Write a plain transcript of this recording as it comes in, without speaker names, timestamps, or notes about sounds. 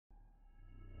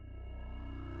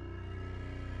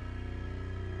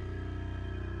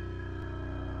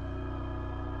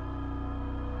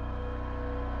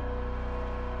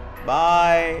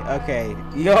Bye. Okay.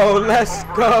 Yo, let's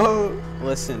go.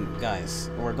 Listen, guys,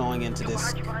 we're going into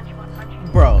this.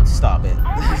 Bro, stop it.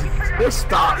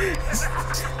 Stop.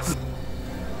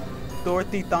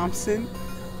 Dorothy Thompson?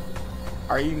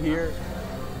 Are you here?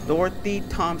 Dorothy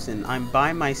Thompson, I'm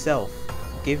by myself.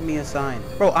 Give me a sign.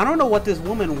 Bro, I don't know what this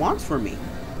woman wants from me.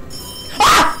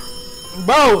 Ah!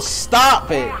 Bro,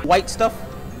 stop it. White stuff?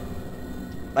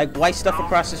 Like white stuff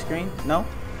across the screen? No?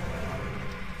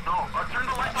 No, turn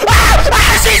the light on.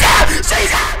 Ah! She's out!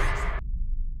 She's out!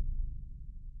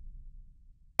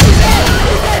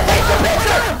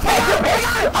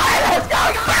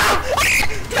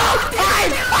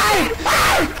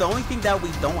 The only thing that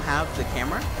we don't have the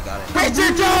camera. I got it.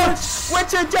 Richard Jones!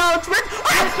 Richard Jones!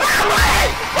 I'm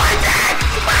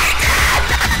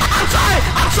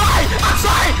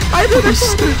sorry! I didn't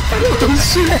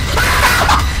see.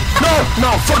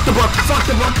 No, fuck the book! Fuck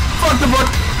the book! Fuck the book!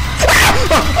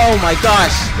 Oh my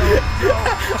gosh!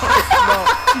 No,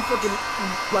 she fucking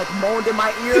like moaned in my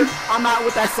ear. I'm not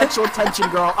with that sexual tension,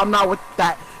 girl. I'm not with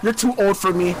that. You're too old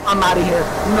for me. I'm out of here.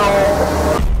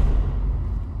 No.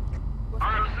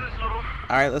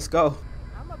 Alright, let's go.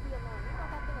 I'm gonna be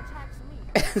alone.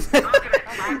 You know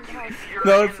that thing attacks me.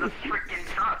 No, it's...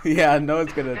 Yeah, I know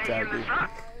it's gonna attack you.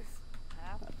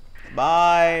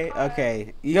 Bye.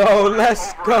 Okay. Yo,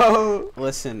 let's go.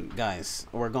 Listen, guys,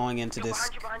 we're going into this.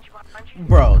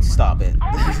 Bro, stop it.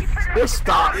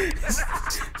 Stop.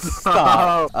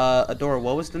 Stop. Adora,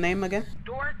 what was the name again?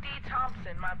 Dorothy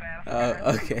Thompson, my bad.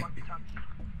 Okay.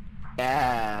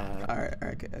 Yeah. Alright,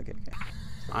 okay.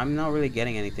 I'm not really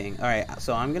getting anything. Alright,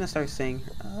 so I'm gonna start saying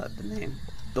the name.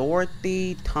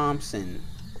 Dorothy Thompson.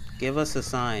 Give us a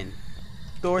sign.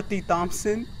 Dorothy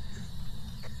Thompson?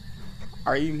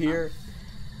 Are you here?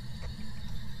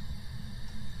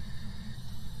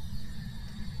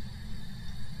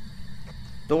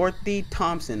 Dorothy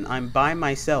Thompson, I'm by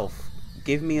myself.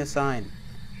 Give me a sign.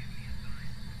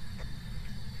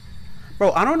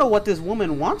 Bro, I don't know what this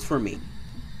woman wants from me.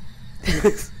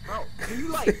 Bro, can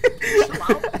you like chill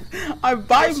out? I'm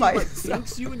by she, myself. Like,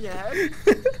 binks you in your head?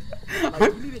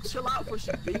 Like, you need to chill out before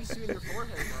she binks you in your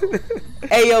forehead, bro.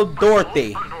 Hey, yo,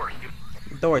 Dorothy.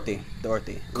 Dorothy,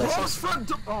 listen.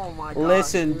 Oh my God.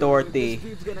 Listen, dude, Dorothy. This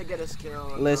dude's gonna get us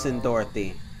killed. Listen,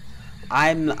 Dorothy.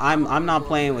 I'm not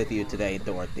playing with you today,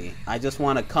 Dorothy. I just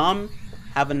want to come,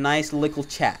 have a nice little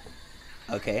chat.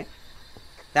 Okay?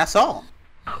 That's all.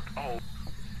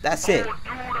 That's it. Dude,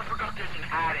 I forgot there's an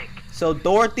attic. So,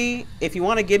 Dorothy, if you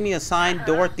want to give me a sign,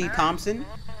 Dorothy Thompson,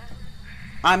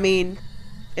 I mean,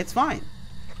 it's fine.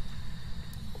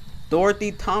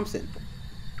 Dorothy Thompson.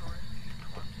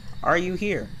 Are you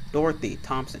here? Dorothy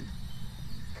Thompson.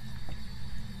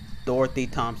 Dorothy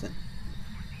Thompson.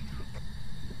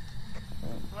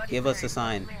 Give us a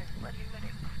sign.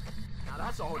 Now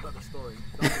that's a whole other story.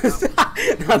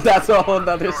 No, that's a whole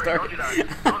other story. Don't do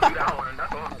that one.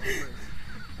 That's all.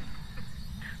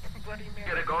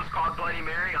 Get a ghost called Bloody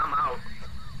Mary, I'm out.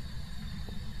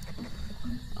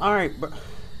 Alright, bro.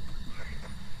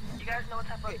 You guys know what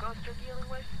type of ghost you're dealing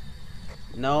with?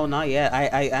 No, not yet.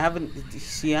 I haven't.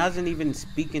 She hasn't even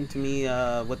speaking to me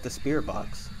with the spirit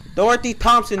box. Dorothy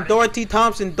Thompson. Dorothy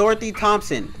Thompson. Dorothy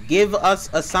Thompson. Give us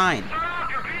a sign.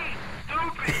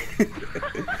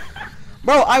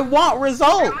 Bro, I want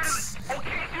results.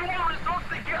 Okay, if you want results,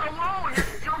 then get alone.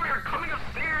 You're over here coming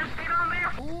upstairs. Stay down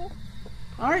there, fool.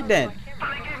 Alright then.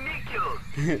 Trying to get me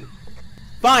killed.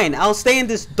 Fine, I'll stay in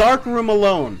this dark room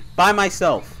alone. By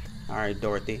myself. Alright,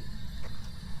 Dorothy.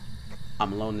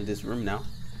 I'm alone in this room now.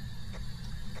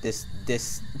 This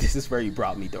is where you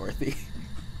brought me, Dorothy.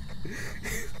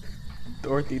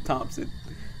 Dorothy Thompson.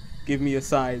 Give me a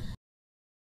sign.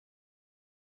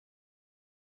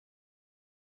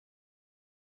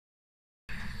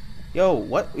 Yo,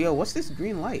 what's this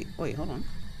green light? Wait, hold on.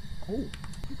 Oh. You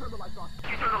turn the lights off.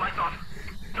 You turn the lights off.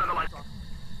 Turn the lights off.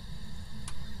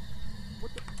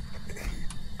 What the?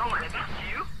 Oh, is that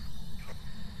you?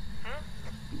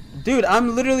 Dude,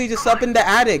 I'm literally just up in the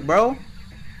attic, bro.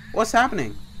 What's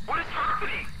happening? What is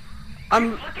happening?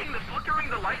 I'm Flickering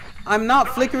the lights. I'm not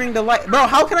flickering the light. Bro,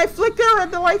 how can I flicker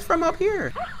the lights from up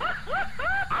here?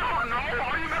 I don't know.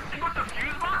 Are you messing with the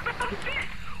fuse box or some shit?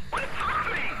 What is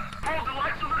happening? Bro, the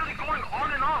lights are literally going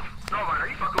on and off. No, man, are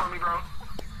you fucking with me, bro?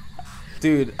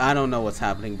 Dude, I don't know what's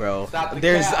happening, bro.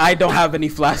 I don't have any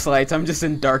flashlights. I'm just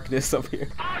in darkness up here.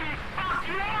 Oh, you fuck,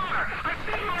 you are! I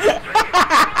see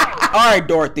you. Alright,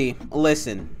 Dorothy.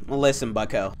 Listen,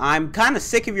 bucko. I'm kind of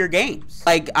sick of your games.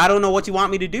 Like, I don't know what you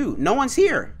want me to do. No one's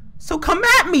here. So come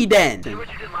at me then. Do what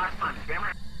you did last time. Spam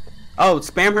her. Oh,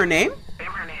 spam her name? Spam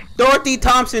her name. Dorothy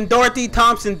Thompson, Dorothy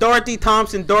Thompson, Dorothy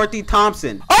Thompson, Dorothy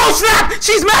Thompson. Oh snap!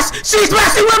 She's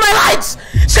messing with my lights!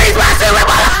 She's messing with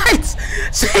my lights!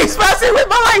 She's messing with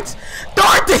my lights!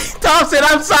 Dorothy Thompson,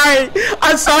 I'm sorry.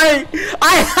 I'm sorry.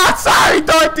 I'm sorry,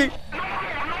 Dorothy.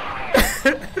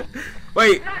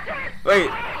 Wait.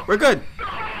 We're good.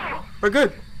 We're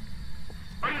good.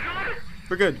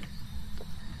 We're good.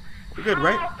 We're good,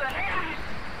 right?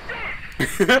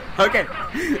 Okay.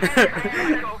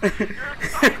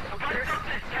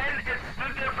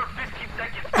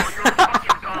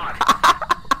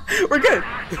 We're good.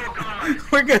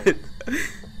 We're good.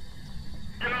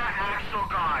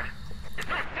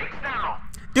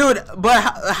 Dude, but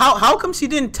how come she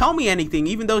didn't tell me anything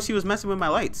even though she was messing with my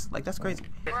lights? Like, that's crazy.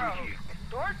 Bro,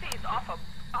 Dorothy's off of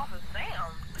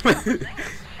Sam.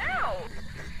 Hell.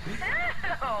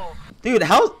 Dude,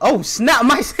 how? Oh snap!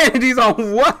 My sanity's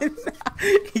on what?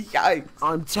 Yikes!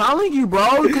 I'm telling you,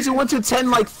 bro, because you went to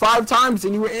 10 like 5 times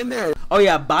and you were in there. Oh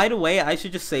yeah. By the way, I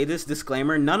should just say this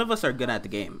disclaimer: none of us are good at the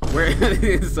game.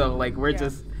 We're so like we're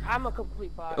just. I'm a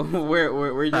complete bot.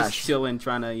 We're just Gosh. chilling,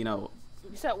 trying to You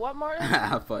said what, Martin?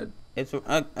 have fun. It's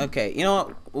okay. You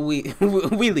know what?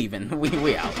 We leaving.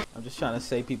 We out. I'm just trying to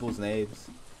say people's names.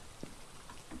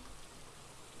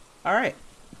 All right.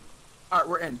 Alright,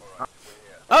 we're in.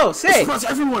 Oh, say. Let's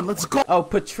everyone, let's go. Oh,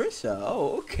 Patricia.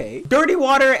 Oh, okay. Dirty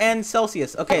water and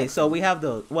Celsius. Okay, so we have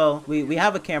the we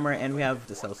have a camera and we have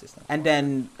the Celsius thing. And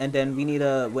then we need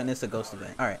to witness a ghost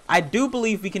event. All right. I do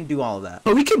believe we can do all of that.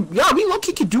 So we can, yeah, we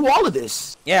low-key can do all of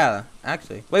this. Yeah,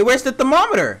 actually. Wait, where's the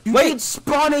thermometer? You Wait, didn't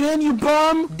spawn it in, you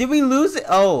bum. did we lose it?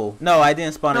 Oh, no, I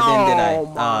didn't spawn it in, did I? No,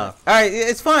 man. All right,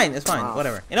 it's fine. It's fine. Oh.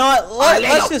 Whatever. You know what?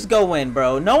 Let's just go in,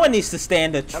 bro. No one needs to stay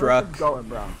in the truck. Everyone's going,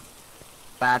 bro.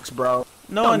 Facts, bro.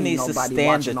 No Don't one need needs to nobody stay in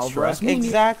watching the over truck. us. Me neither.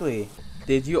 Exactly.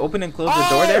 Did you open and close the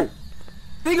door there?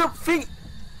 Finger.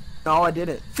 No, I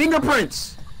didn't.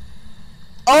 Fingerprints.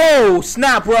 Oh,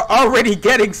 snap. We're already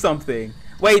getting something.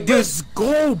 Wait, dude. Let's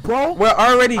go, bro. We're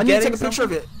already I need to getting take a picture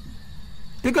something? of it.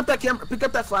 Pick up that camera. Pick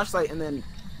up that flashlight, and then,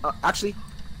 actually,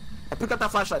 pick up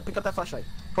that flashlight. Pick up that flashlight.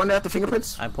 Point it at the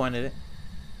fingerprints. I pointed it.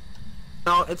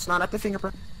 No, it's not at the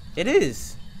fingerprint. It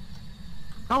is.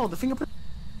 No, the fingerprint.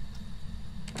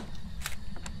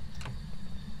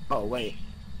 Oh wait.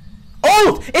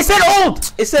 Old! It said old!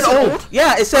 It said Is it old. old?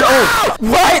 Yeah, it said Ah! old.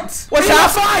 What? What's We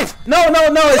got that? 5! No,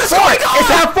 it's 4. going on?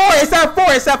 It's at 4. It's at 4.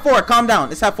 It's at 4. Calm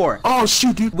down. It's at 4. Oh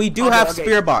shoot, dude. We do have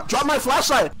spear box. Drop my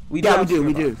flashlight. We do yeah, have we do. spear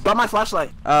We box. do. Drop my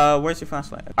flashlight. Where's your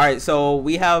flashlight? All right, so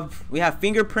we have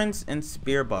fingerprints and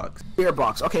spear box. Spear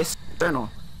box. Okay, turn on.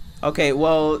 Okay,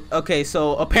 well, okay,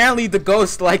 so apparently the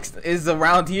ghost is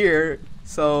around here.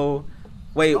 So,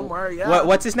 wait, Don't worry, yeah.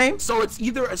 what's his name? So it's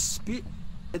either a spear.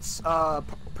 It's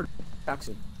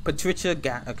Jackson. Patricia.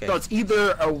 Okay. So it's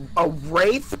either a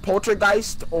wraith,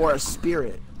 poltergeist, or a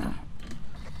spirit.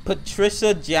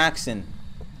 Patricia Jackson.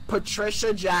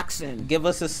 Patricia Jackson. Give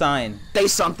us a sign. Say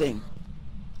something.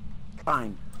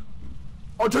 Fine.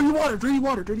 Oh, dirty water. Dirty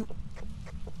water. Dirty.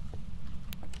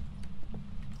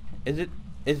 Is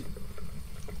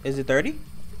it dirty?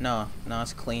 No,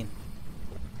 it's clean.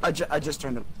 I just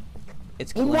turned it.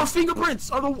 It's One clean. more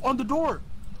fingerprints on the door.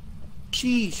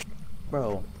 Sheesh.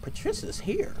 Bro, Patricia's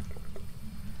here.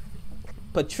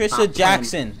 Patricia Not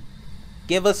Jackson.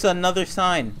 Give us another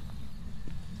sign.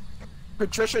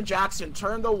 Patricia Jackson,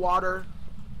 turn the water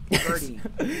dirty.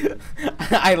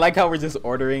 I like how we're just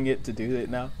ordering it to do it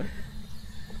now.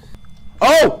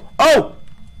 Oh!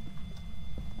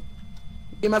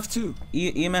 EMF 2.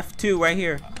 EMF 2 right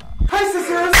here. Hi,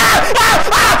 sisters.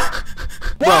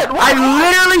 Bro, I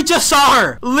literally just saw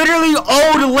her. Literally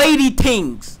old lady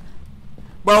things.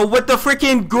 Bro, with the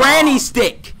freaking granny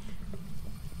stick.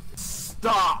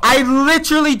 Stop. I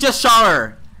literally just saw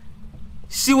her.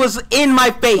 She was in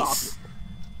my face. Stop.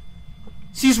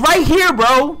 She's right here,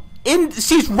 bro.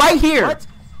 She's right here. What?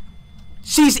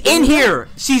 She's in here.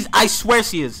 I swear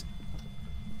she is.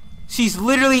 She's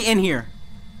literally in here.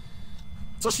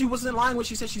 So she wasn't lying when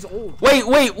she said she's old. Wait,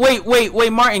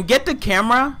 Martin, get the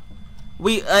camera.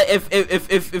 We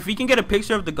if we can get a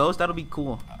picture of the ghost, that'll be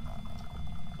cool.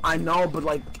 I know, but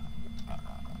like,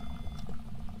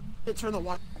 turn the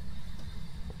water.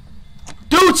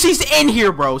 Dude, she's in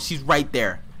here, bro. She's right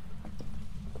there.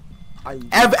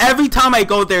 Every time I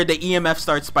go there, the EMF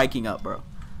starts spiking up, bro.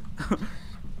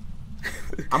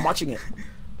 I'm watching it.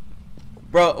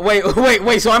 Bro,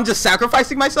 wait. So I'm just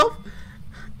sacrificing myself?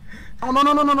 Oh no!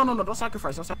 Don't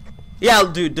sacrifice. Don't sacrifice. Yeah,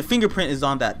 dude. The fingerprint is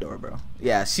on that door, bro.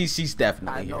 Yeah, she's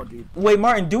definitely I know, here. dude. Wait,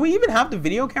 Martin, do we even have the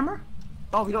video camera?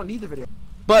 Oh, we don't need the video.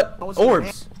 But Oh, it's in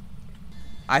orbs.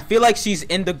 I feel like she's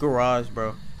in the garage,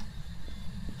 bro.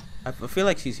 I feel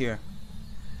like she's here.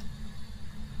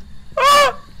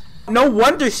 No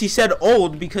wonder she said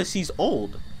old, because she's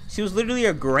old. She was literally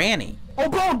a granny. Oh,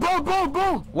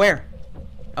 boom. Where?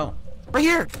 Oh. Right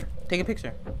here. Take a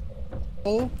picture.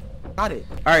 Oh, got it.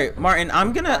 Alright, Martin,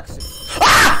 I'm gonna...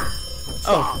 Ah!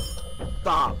 Oh.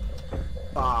 Stop.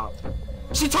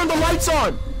 She turned the lights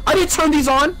on. I didn't turn these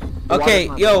on. Okay,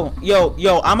 yo,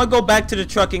 I'm gonna go back to the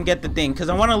truck and get the thing, because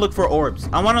I want to look for orbs.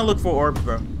 bro.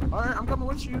 Alright, I'm coming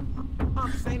with you.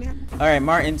 I'm staying here. Alright,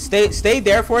 Martin, stay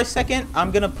there for a second.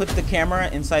 I'm gonna put the camera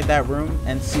inside that room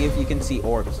and see if you can see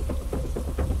orbs.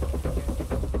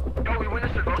 Yo, we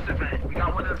witnessed a ghost event. We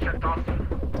got one of them checked off.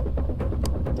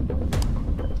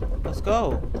 Let's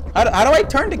go. How do I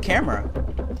turn the camera?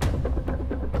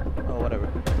 Oh, whatever.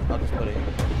 I'll just put it here.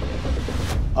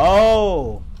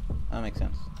 Oh, that makes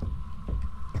sense.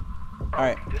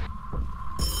 Alright.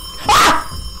 Ah!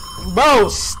 Bro,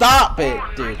 stop it,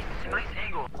 dude. Nice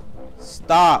angle.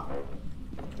 Stop,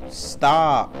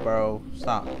 bro.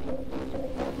 Stop.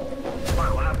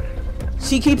 What happened?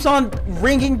 She keeps on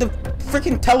ringing the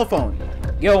freaking telephone.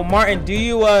 Yo, Martin, do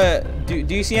you do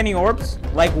you see any orbs?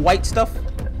 Like white stuff?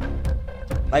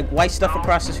 Like white stuff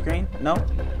across the screen? No? No,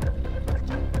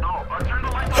 turn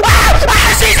the lights on.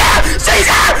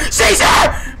 She's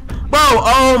here! Bro,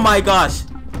 oh my gosh.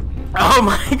 Oh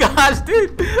my gosh,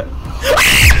 dude.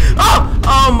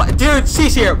 Oh my, dude,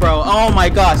 she's here, bro. Oh my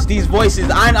gosh, these voices.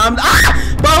 Bro,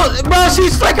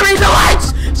 she's flickering the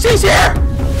lights. She's here.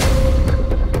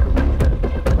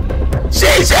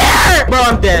 Bro,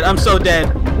 I'm dead. I'm so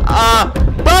dead.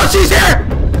 Bro, she's here.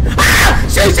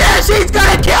 She's here. She's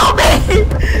gonna kill me.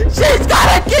 She's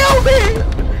gonna kill me.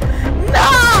 No.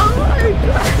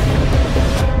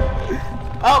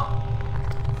 Oh,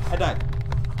 I died.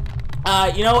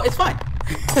 You know, it's fine.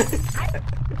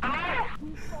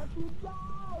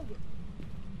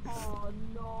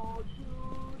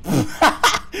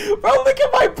 Bro, look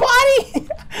at my body.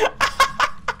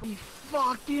 You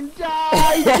fucking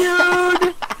died,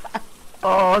 dude.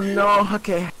 Oh no.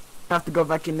 Okay, I have to go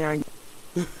back in there.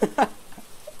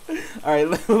 All right,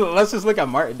 let's just look at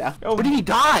Martin now. Oh, Where did he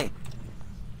die?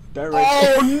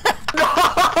 right Oh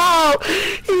no!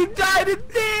 He died in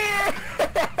there.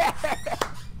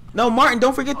 No, Martin,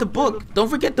 don't forget the book. Don't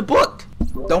forget the book.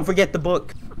 Don't forget the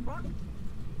book.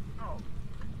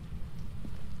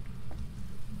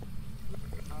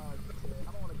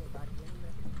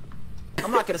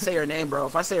 I'm not gonna say her name, bro.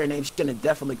 If I say her name, she's gonna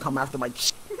definitely come after my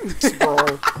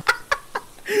bro.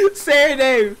 Say her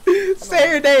name. Say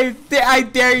her name. I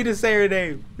dare you to say her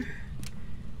name.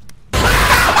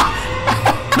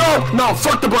 No,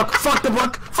 fuck the book, fuck the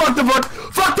book, fuck the book,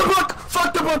 fuck the book,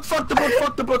 fuck the book, fuck the book,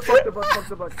 fuck the book, fuck the book, fuck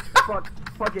the book,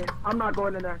 fuck it. I'm not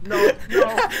going in there. No.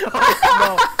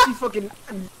 She fucking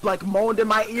like moaned in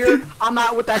my ear. I'm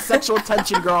not with that sexual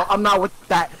tension, girl. I'm not with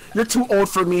that. You're too old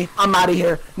for me. I'm out of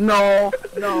here. No,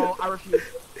 I refuse.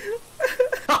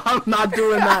 I'm not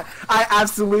doing that. I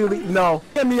absolutely no.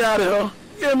 Get me out of here.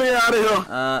 Get me out of here.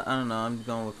 I don't know. I'm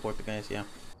going with Portuguese. Yeah.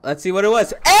 Let's see what it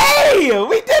was. Hey,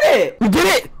 we did it. We did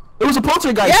it. It was a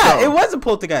poltergeist. Yeah, though. it was a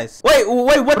poltergeist. Wait.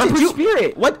 What But did I put you?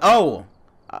 Spirit. What? Oh.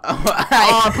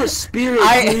 I put spirit.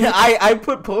 I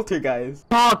put poltergeist.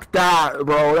 Fuck that,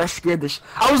 bro. That scared the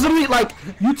I was literally like,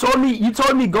 you told me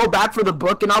go back for the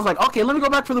book, and I was like, okay, let me go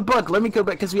back for the book. Let me go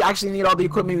back because we actually need all the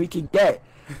equipment we can get.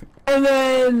 And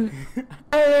then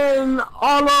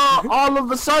all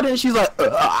of a sudden she's like,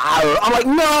 I'm like,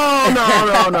 no.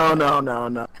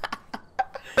 No.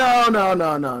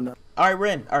 All right,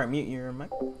 Ren. All right, mute your mic.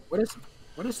 What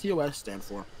does TOS stand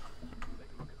for?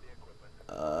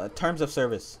 Terms of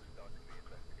service.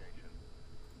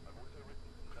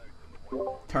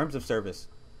 Terms of service.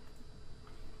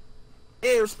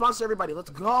 Hey, response to everybody. Let's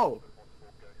go.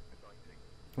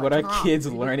 What are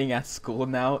kids learning at school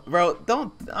now? Bro,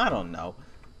 I don't know.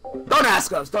 Don't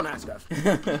ask us.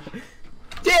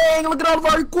 Dang, look at all of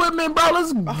our equipment, bro.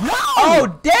 Let's go.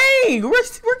 Oh, dang.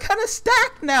 We're kind of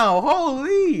stacked now.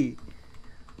 Holy.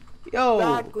 Yo.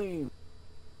 Exactly.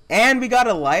 And we got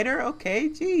a lighter? Okay,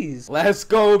 jeez. Let's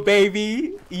go,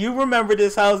 baby. You remember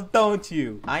this house, don't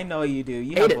you? I know you do.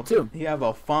 You have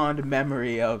a fond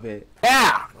memory of it.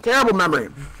 Yeah, terrible memory.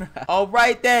 All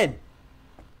right, then.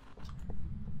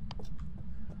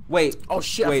 Wait. Oh,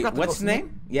 shit. Wait, what's his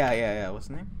name? Yeah. What's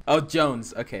his name? Oh,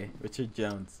 Jones. Okay, Richard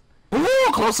Jones. Ooh,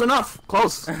 close enough.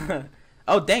 Close.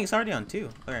 Oh, dang, it's already on 2.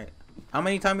 All right. How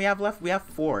many time we have left? We have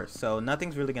 4, so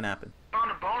nothing's really gonna happen.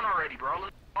 Found a bone already, bro.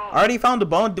 Let's go. Already found a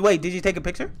bone? Wait, did you take a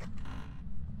picture?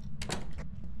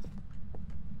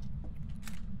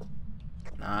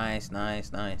 Nice.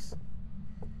 Alright.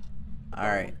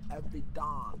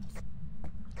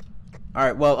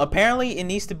 Alright, well, apparently it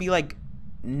needs to be, like,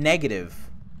 negative.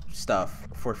 stuff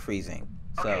for freezing.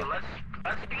 So. Okay,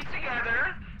 let's be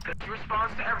together. Cause it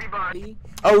responds to everybody.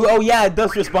 Oh yeah, it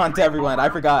does respond to everyone. I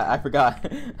forgot. I forgot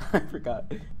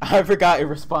it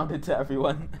responded to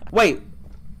everyone. Wait,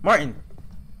 Martin,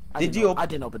 did you? I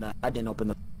didn't open that. I didn't open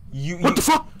the. What the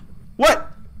fuck?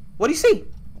 What? What do you see?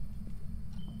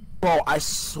 Bro, I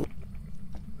swear.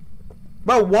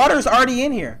 Bro, water's already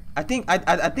in here. I think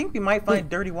we might find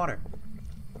dirty water.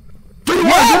 Dirty Yeah,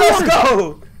 water, let's dirty water. go.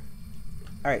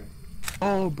 All right,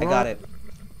 Oh, bro. I got it.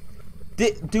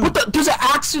 Dude. What the? There's an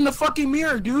axe in the fucking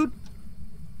mirror, dude.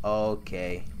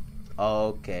 Okay.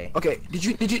 Okay. Did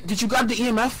you grab the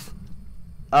EMF?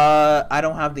 I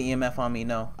don't have the EMF on me.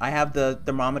 No, I have the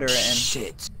thermometer and.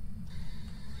 Shit.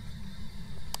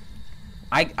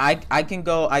 I can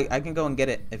go. I can go and get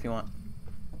it if you want.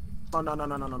 Oh no.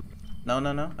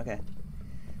 No. Okay.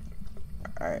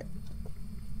 All right.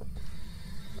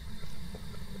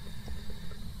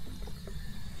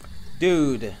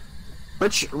 Dude.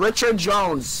 Richard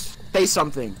Jones, say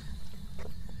something.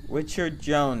 Richard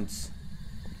Jones.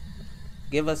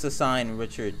 Give us a sign,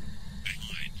 Richard.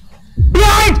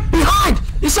 Behind!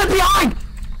 You said behind!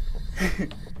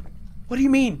 What do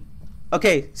you mean?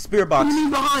 Okay, spirit box. What do you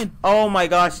mean behind? Oh my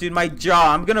gosh, dude, my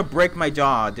jaw. I'm gonna break my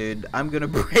jaw, dude. I'm gonna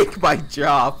break my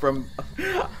jaw from...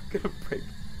 I'm gonna break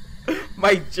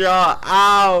my jaw.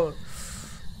 Ow.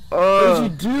 What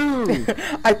did you do?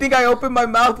 I think I opened my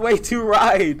mouth way too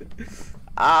wide.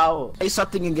 Ow. Say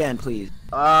something again, please.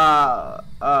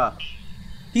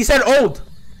 He said old.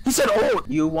 He said old.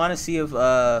 You want to see if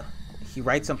he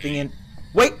writes something in?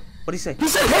 Wait, what did he say? He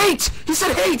said hate. He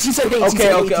said hate. He said hate.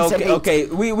 Okay.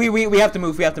 We have to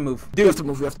move. We have to move. Dude, We have to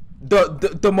move.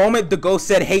 the moment the ghost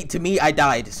said hate to me, I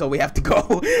died. So we have to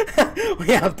go. We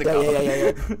have to go.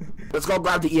 Yeah. Let's go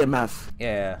grab the EMF.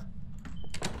 Yeah.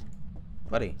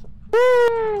 Buddy.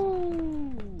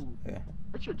 Yeah.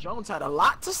 Richard Jones had a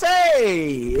lot to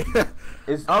say.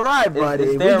 Is, all right, buddy.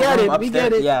 Is We there a get room it. We upstairs?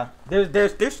 get it. Yeah.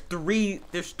 There's three.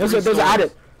 There's an There's an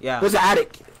attic. Yeah. There's an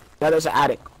attic. Yeah, there's an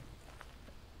attic.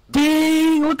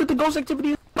 Dang! Look at the ghost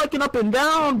activity spiking up and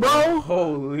down, bro.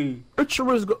 Holy. Richard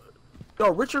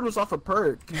was off a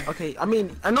perk. Okay, I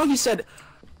mean, I know he said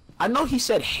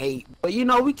hate, but you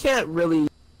know we can't really.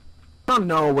 I don't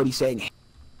know what he's saying.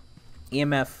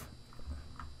 EMF.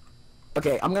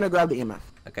 Okay, I'm gonna grab the EMF.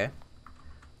 Okay.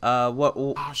 What?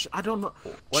 Gosh, I don't know.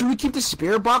 Should we keep the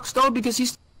spirit box though, because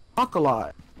he's talk a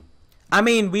lot. I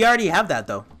mean, we already have that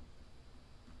though.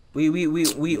 We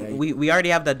already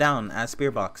have that down as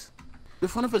spirit box.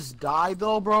 If one of us die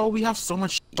though, bro, we have so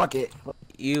much. Fuck it.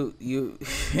 You you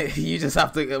just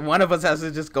have to. One of us has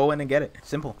to just go in and get it.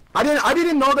 Simple. I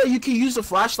didn't know that you can use a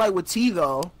flashlight with T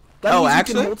though. That Oh, means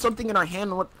actually? you can hold something in our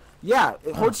hand. And yeah,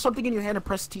 hold something in your hand and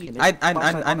press T. And I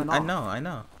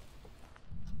know.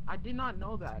 I did not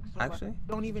know that. So Actually? I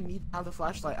don't even need to have the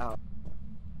flashlight out.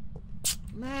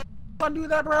 Man, don't do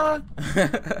that, bro.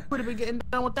 Would have been getting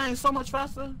done with things so much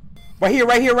faster. Right here.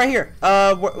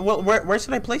 Where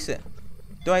should I place it?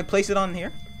 Do I place it on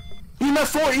here?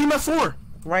 EMF 4.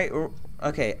 Right.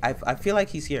 Okay. I feel like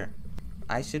he's here.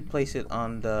 I should place it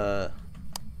on the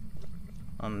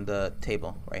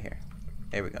table right here.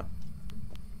 There we go.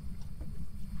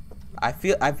 I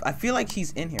feel like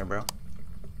he's in here, bro.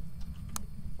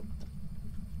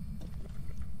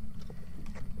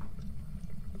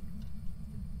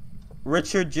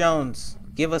 Richard Jones,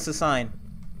 give us a sign.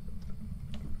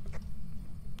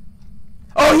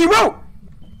 Oh, he wrote.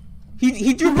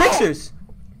 He drew pictures.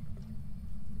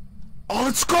 Oh,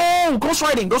 let's go! Ghost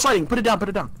writing. Put it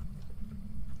down.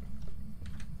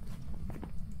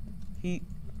 He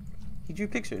drew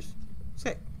pictures.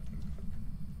 Sick.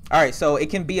 All right, so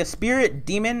it can be a spirit,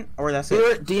 demon, or that's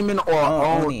Spirit, it. demon, or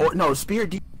Oni. no,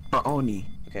 spirit, demon, or Oni.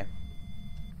 Okay.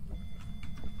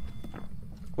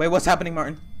 Wait, what's happening,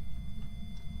 Martin?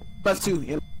 Left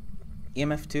 2.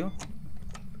 EMF 2.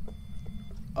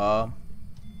 Oh,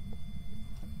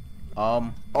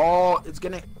 it's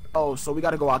gonna. Oh, so we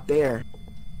gotta go out there.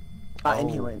 Not in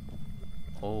here right now.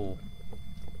 Oh.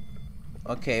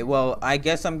 Okay, well, I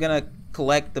guess I'm gonna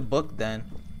collect the book then.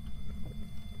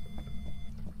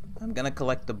 I'm gonna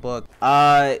collect the book.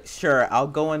 Sure, I'll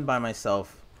go in by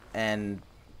myself. And,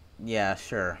 yeah,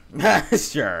 sure.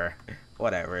 Sure.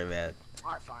 Whatever, man.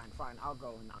 Alright, fine, I'll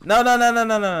go now. No.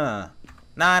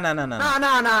 Nah.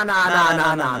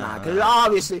 Cause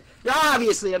you're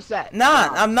obviously upset. Nah,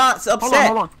 I'm not upset.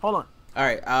 Hold on.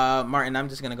 Alright, Martin, I'm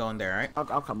just gonna go in there, alright?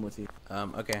 I'll come with you.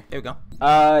 Okay, here we go.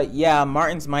 Yeah,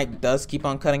 Martin's mic does keep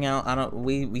on cutting out.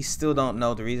 We still don't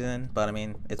know the reason, but I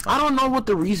mean, it's fine. I don't know what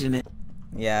the reason is.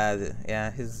 Yeah,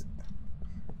 his...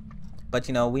 But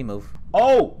you know, we move.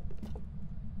 Oh!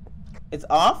 It's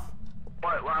off?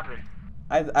 What happened?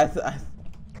 I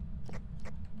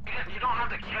You don't have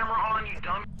the camera on, you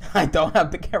dumb. I don't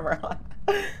have the camera on.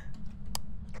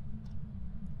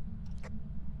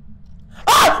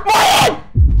 Ah! Martin!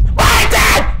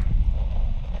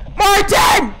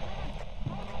 Martin!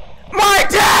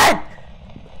 Martin!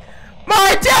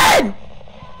 Martin!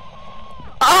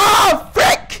 Oh,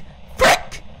 frick!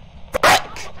 Frick!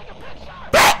 Frick!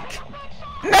 Frick!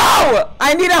 No!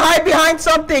 I need to hide behind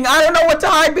something. I don't know what to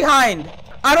hide behind.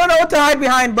 I don't know what to hide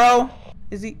behind, bro.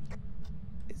 Is he...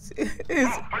 Is...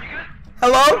 Are you good?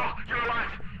 Hello? Oh, you're alive.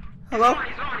 Hello?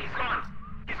 He's gone.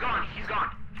 He's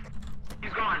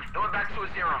gone. It went back to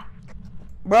a 0.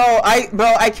 Bro,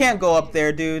 I can't go up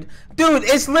there, dude. Dude,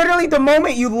 it's literally the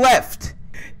moment you left.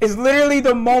 It's literally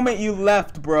the moment you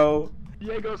left, bro.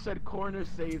 Diego said corner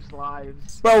saves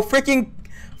lives. Bro, freaking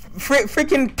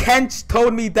Kench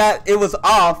told me that it was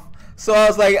off. So I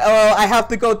was like, oh, I have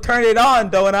to go turn it on,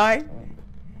 don't I?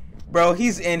 Bro,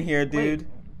 he's in here, dude. Wait,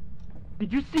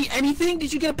 did you see anything?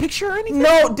 Did you get a picture or anything?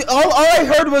 No, all I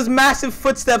heard was massive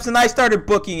footsteps and I started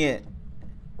booking it.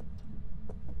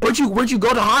 Where'd you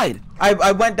go to hide?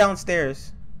 I went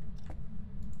downstairs.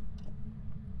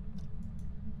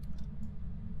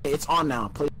 It's on now.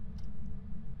 Please.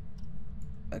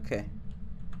 Okay.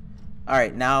 All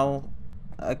right, now.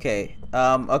 Okay.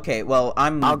 Okay. Well,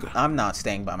 I'm not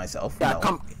staying by myself. Yeah, no.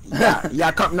 come.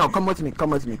 Yeah, come. No, come with me. Come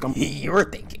with me. Come. You were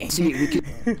thinking. See, we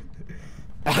could.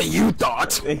 You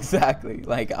thought. Exactly.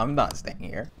 Like, I'm not staying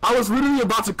here. I was literally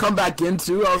about to come back in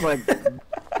too. I was like,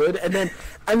 good. And then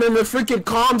the freaking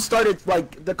comm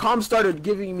started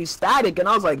giving me static, and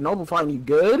I was like, Noble, fine, you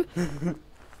good?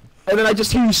 And then I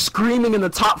just hear you screaming in the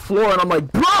top floor, and I'm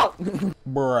like, bro!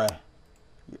 Bruh.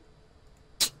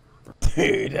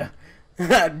 Dude.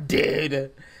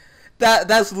 Dude.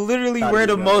 That's literally where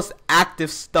the most active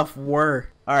stuff were.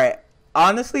 Alright.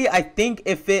 Honestly, I think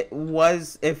if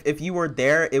you were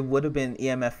there, it would have been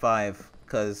EMF 5.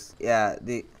 Cause yeah,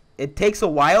 it takes a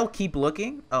while. Keep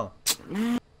looking. Oh.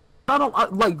 I don't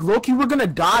like Loki. We're gonna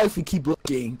die if we keep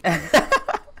looking.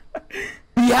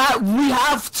 we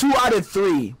have 2 out of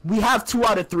 3. We have 2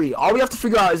 out of 3. All we have to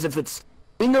figure out is if it's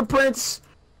fingerprints,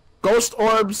 ghost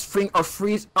orbs, or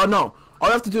freeze. Oh no. All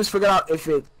we have to do is figure out if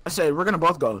it. I said we're gonna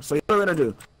both go. So here's what we're gonna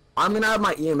do. I'm gonna have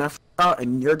my EMF out,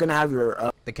 and you're gonna have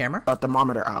your the camera?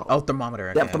 Thermometer out. Oh,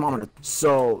 thermometer. Okay, yeah, thermometer. Okay.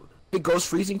 So if it goes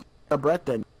freezing a breath,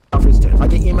 then if I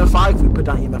get EMF 5, we put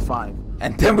down EMF 5.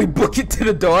 And then we book it to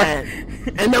the door.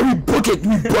 And then we book it.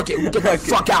 We get the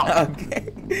fuck out. Okay.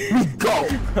 We go.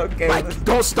 Okay. Like,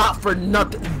 don't stop for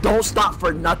nothing. Don't stop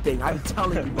for nothing. I'm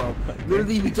telling you, bro.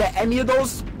 Literally, we get any of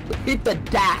those, hit the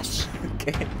dash.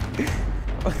 Okay.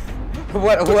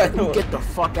 What? Get the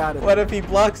fuck out of here. What if he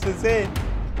blocks us in?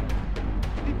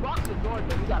 He blocks the door,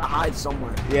 then we gotta hide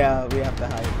somewhere. Yeah, we have to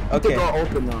hide. Okay. The door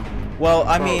open though. Well,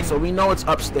 I mean, so we know it's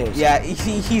upstairs. Yeah,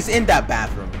 he's in that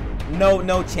bathroom.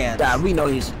 No chance. Yeah, we know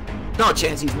he's. No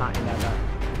chance he's not in that bathroom.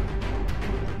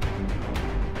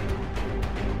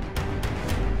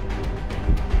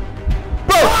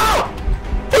 Bro! Oh!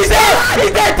 He's there!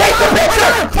 He's there! Take the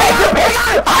picture! Take the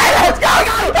picture! Alright, let's go!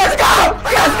 Let's go!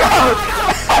 Let's go!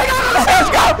 Let's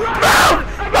go! Move!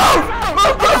 Move!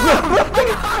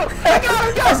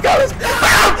 Let's go! Let's go!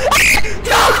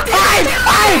 No! Hide!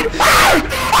 Hide! Hide!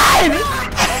 Hide!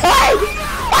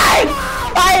 Hide!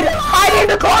 Hide! Hide in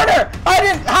the corner! Hide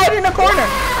in the corner!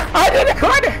 Hide in the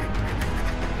corner!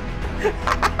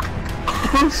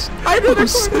 Hide in the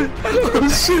corner! Oh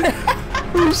shit!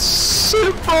 Oh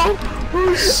shit, bro!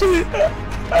 Oh shit!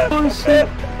 Oh shit!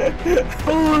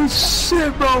 Oh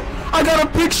shit, bro! I got a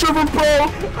picture of him, bro!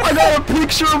 I got a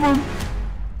picture of him!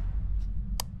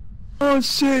 Oh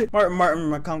shit!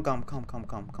 Martin, calm down.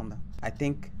 I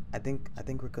think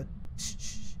we're good. Shh,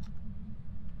 shh.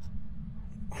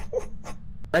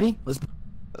 Ready? Let's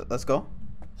go.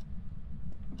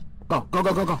 Go. Go!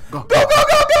 Go.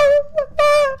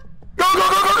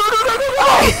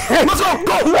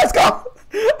 Let's go!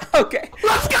 Okay.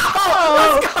 Let's go!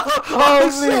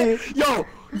 Holy. Yo,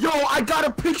 I got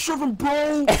a picture of him,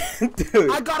 bro. Dude.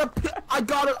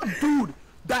 Dude,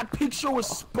 that picture was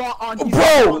spot on.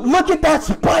 Bro, look at that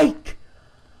spike.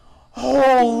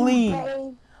 Holy.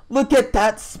 Look at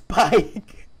that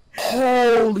spike.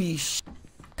 Holy shit.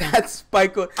 That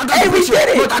spike was... Hey, we did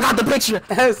it! Look, I got the picture.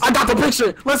 I got the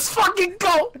picture. Let's fucking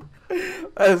go.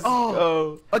 Let's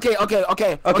go. Okay.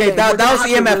 That was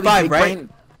EMF 5, right?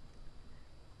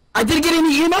 I didn't get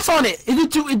any EMF on it.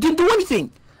 It didn't do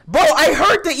anything. Bro, I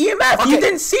heard the EMF. Okay. You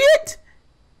didn't see it?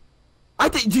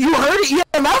 You heard the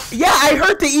EMF? Yeah, I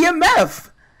heard the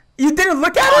EMF. You didn't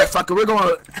look at it? Alright, fuck it. We're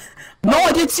going... No,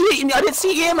 I didn't see it. I didn't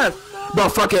see EMF. Bro,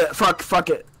 fuck it. Fuck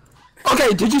it.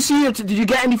 Okay, did you see it? Did you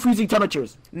get any freezing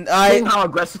temperatures? Seeing how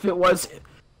aggressive it was.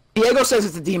 Diego says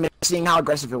it's a demon. Seeing how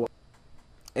aggressive it was.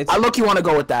 I look. You want to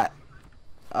go with that?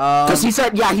 Because he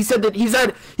said, yeah, he said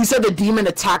the demon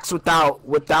attacks without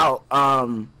what's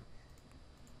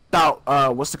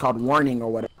it called, warning or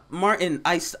whatever. Martin,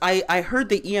 I heard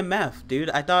the EMF, dude.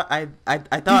 I thought.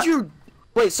 Did you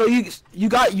wait? So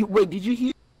wait? Did you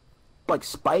hear like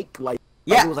spike? Like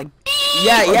yeah, it was like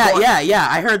yeah.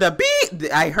 I heard the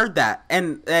beep. I heard that,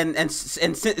 and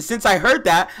since I heard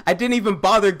that, I didn't even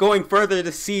bother going further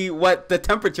to see what the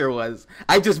temperature was.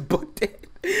 I just booked it.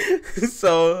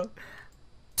 So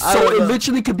it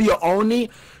literally could be a Oni.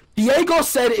 Diego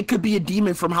said it could be a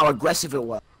demon from how aggressive it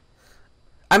was.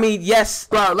 I mean, yes.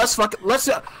 Bro, let's go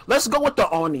with the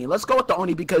Oni. Let's go with the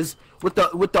Oni because with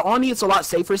the Oni it's a lot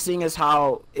safer, seeing as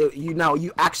how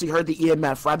you actually heard the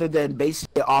EMF rather than basing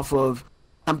it off of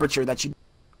temperature that you.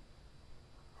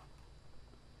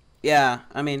 Yeah,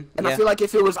 I mean. And yeah. I feel like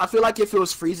if it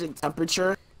was freezing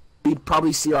temperature, we'd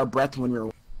probably see our breath when we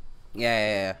were.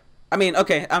 Yeah. I mean,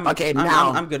 okay. I'm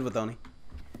good with Oni.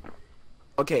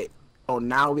 Okay. Oh,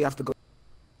 now we have to go.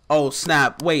 Oh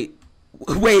snap! Wait.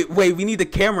 We need the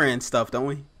camera and stuff, don't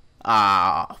we?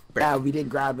 Ah. Yeah, we did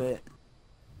grab it.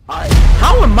 All right.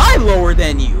 How am I lower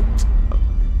than you?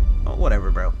 Oh,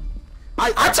 whatever, bro.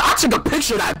 I took a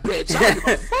picture of that bitch.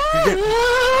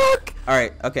 All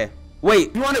right. Okay.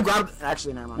 Wait. You want to grab?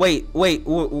 Actually, never mind. Wait.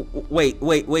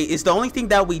 Is the only thing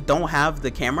that we don't have the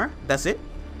camera? That's it?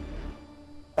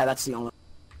 Yeah, that's the only.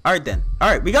 All right then. All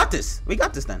right, we got this. We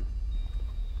got this then.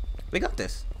 We got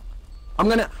this. I'm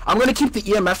gonna keep the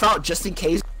EMF out just in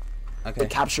case. Okay. To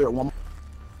capture it one more.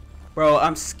 Bro,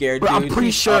 I'm scared, dude. I'm pretty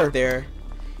sure. Up there.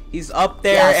 He's up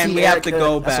there, and we have to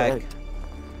go back. Right.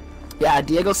 Yeah,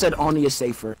 Diego said Oni is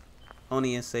safer.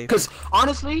 Oni is safer. Because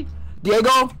honestly,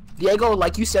 Diego,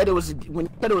 like you said, when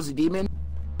you said it was a demon.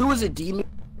 If it was a demon,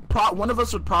 one of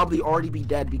us would probably already be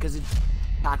dead because it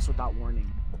attacks without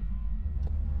warning.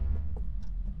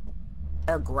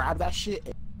 Or grab that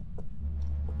shit.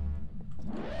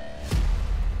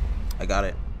 I got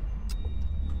it.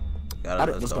 Got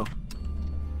it. Let's go.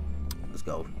 Let's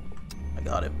go. I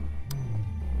got it.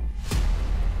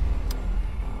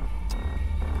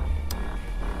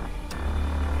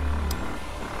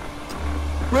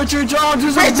 Richard Jones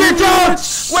is Richard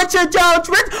Jones! Richard Jones!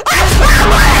 Wait! No!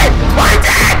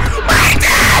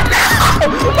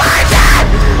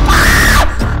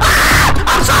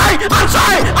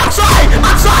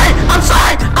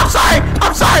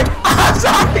 I'm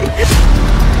sorry!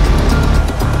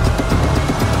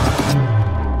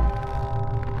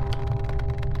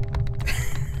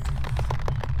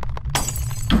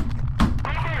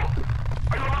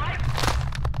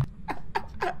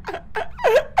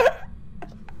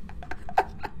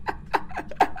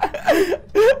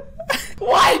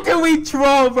 Why do we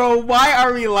troll, bro? Why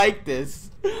are we like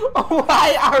this?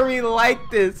 Why are we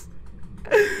like this?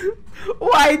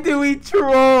 Why do we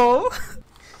troll?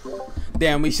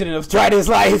 Damn, we shouldn't have tried his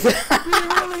life. we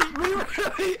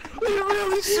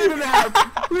really shouldn't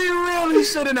have. We really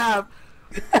shouldn't have.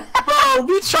 Bro,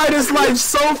 we tried his life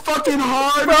so fucking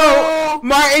hard, bro.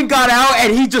 Martin got out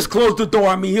and he just closed the door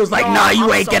on me. He was like, nah,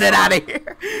 you ain't getting out of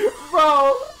here.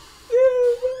 Bro.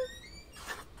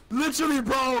 Literally,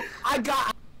 bro, I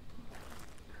got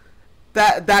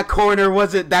that corner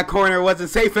wasn't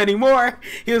safe anymore.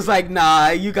 He was like, nah,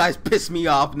 you guys piss me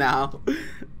off now.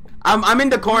 I'm in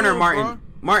the corner, Martin. Bro.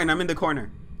 Martin, I'm in the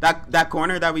corner. That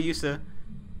corner that we used to.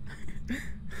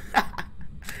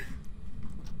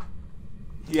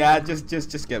 Yeah,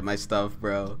 just get my stuff,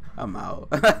 bro. I'm out.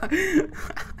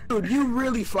 Dude, you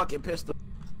really fucking pissed off.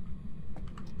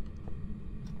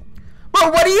 Bro,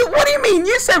 what do you mean?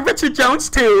 You said Richard Jones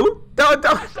too. Don't.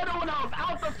 I said it when I was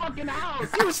out the fucking house.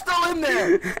 He was still in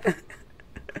there.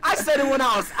 I said it when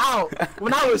I was out.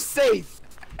 When I was safe.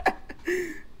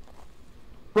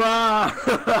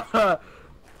 Bruh.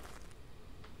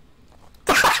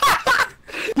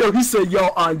 Yo, he said, yo,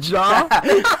 Anja.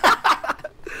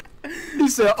 He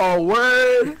said, oh,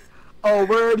 word. Oh,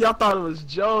 word. Y'all thought it was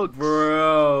jokes.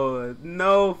 Bro,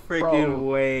 no freaking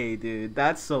way, dude.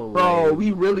 That's so lame. Bro,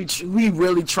 we really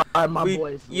tried, my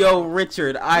boys. Yo,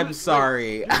 Richard, I'm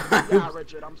sorry. Yeah,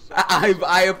 Richard, I'm sorry.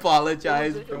 I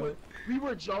apologize, bro. We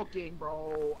were joking,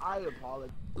 bro. I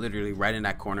apologize. Literally right in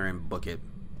that corner and book it.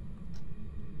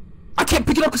 I can't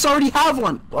pick it up because I already have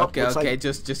one. Well, okay, like...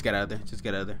 just get out of there. Just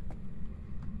get out of there.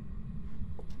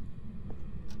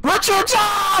 Richard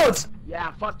Jones!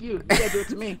 Yeah, fuck you. You can't do it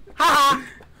to me. Ha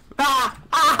ha!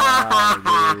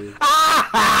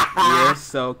 Oh, you're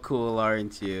so cool,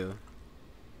 aren't you?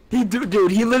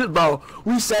 Dude, he literally, bro.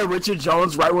 We said Richard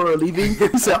Jones right when we were leaving.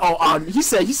 He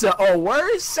said, he said, oh,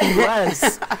 word, say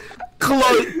less.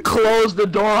 Close the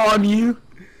door on you.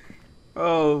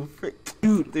 Oh,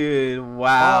 dude,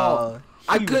 wow.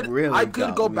 I could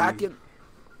go me. back in.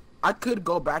 I could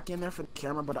go back in there for the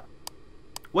camera, but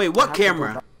wait, what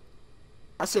camera?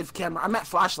 I said camera. I meant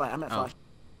flashlight. Flashlight.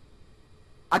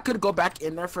 I could go back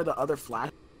in there for the other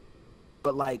flash,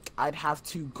 but like I'd have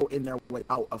to go in there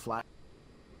without a flash.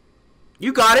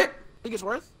 You got it. Think it's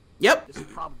worth? Yep. This is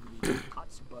probably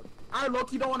nuts, but I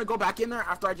look. You don't want to go back in there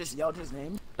after I just yelled his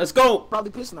name. Let's go.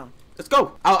 Probably pissed now. Let's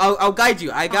go. I'll guide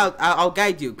you. I'll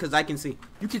guide you because I can see.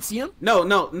 You can see him? No.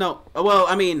 Well,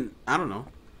 I mean, I don't know,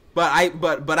 but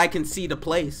I can see the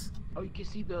place. Oh, you can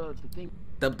see the thing.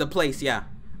 The place, yeah.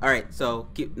 All right. So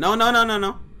keep. No.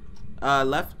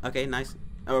 Left. Okay. Nice.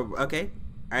 Oh, okay.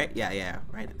 All right. Yeah.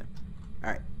 Right in there. All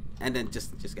right. And then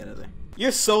just get out of there.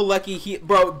 You're so lucky.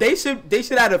 Bro, they should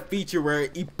add a feature where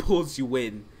he pulls you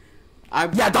in.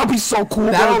 Yeah, that'd be so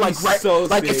cool, bro.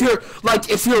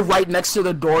 If you're right next to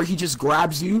the door, he just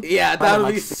grabs you. Yeah, that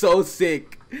would be so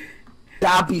sick.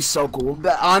 That'd be so cool.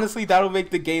 Honestly, that'll make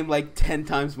the game like 10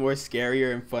 times more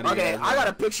scarier and funnier. Okay, I got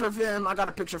a picture of him. I got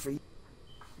a picture for you.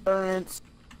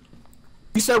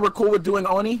 You said we're cool with doing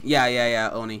Oni? Yeah,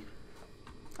 Oni.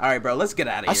 All right, bro, let's get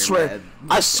out of here.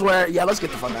 I swear. Yeah, let's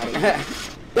get the fuck out of here.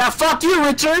 Yeah, fuck you,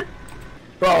 Richard.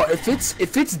 Bro, if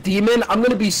it's demon, I'm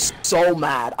gonna be so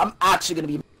mad. I'm actually gonna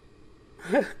be.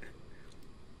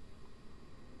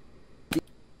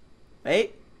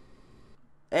 Hey.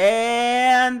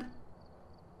 And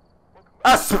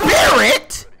a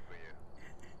spirit?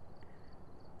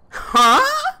 Huh?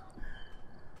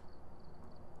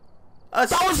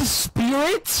 That was a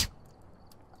spirit?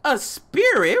 A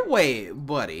spirit? Wait,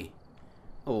 buddy.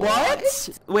 What?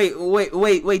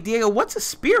 Wait, Diego, what's a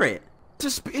spirit?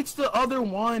 It's the other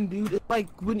one, dude. It's like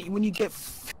when you get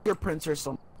fingerprints or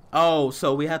something. Oh,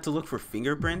 so we had to look for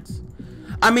fingerprints?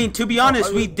 I mean, to be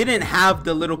honest, we didn't have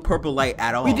the little purple light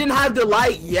at all. We didn't have the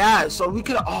light, yeah, so we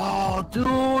could. Oh,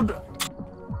 dude.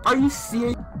 Are you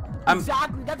serious?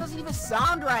 Exactly, that doesn't even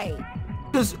sound right.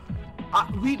 Because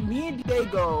me and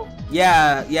Diego.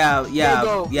 Yeah.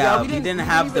 Diego, we didn't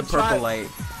have the purple light.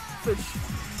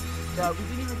 Yeah, we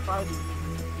didn't even try to.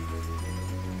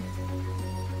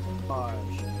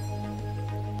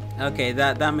 Okay,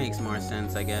 that makes more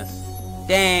sense, I guess.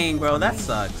 Dang, bro, that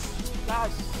sucks.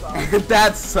 That sucks.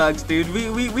 That sucks, dude.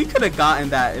 We could have gotten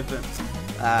that if it,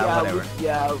 whatever.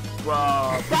 Yeah,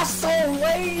 bro. That's so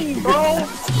lame, bro.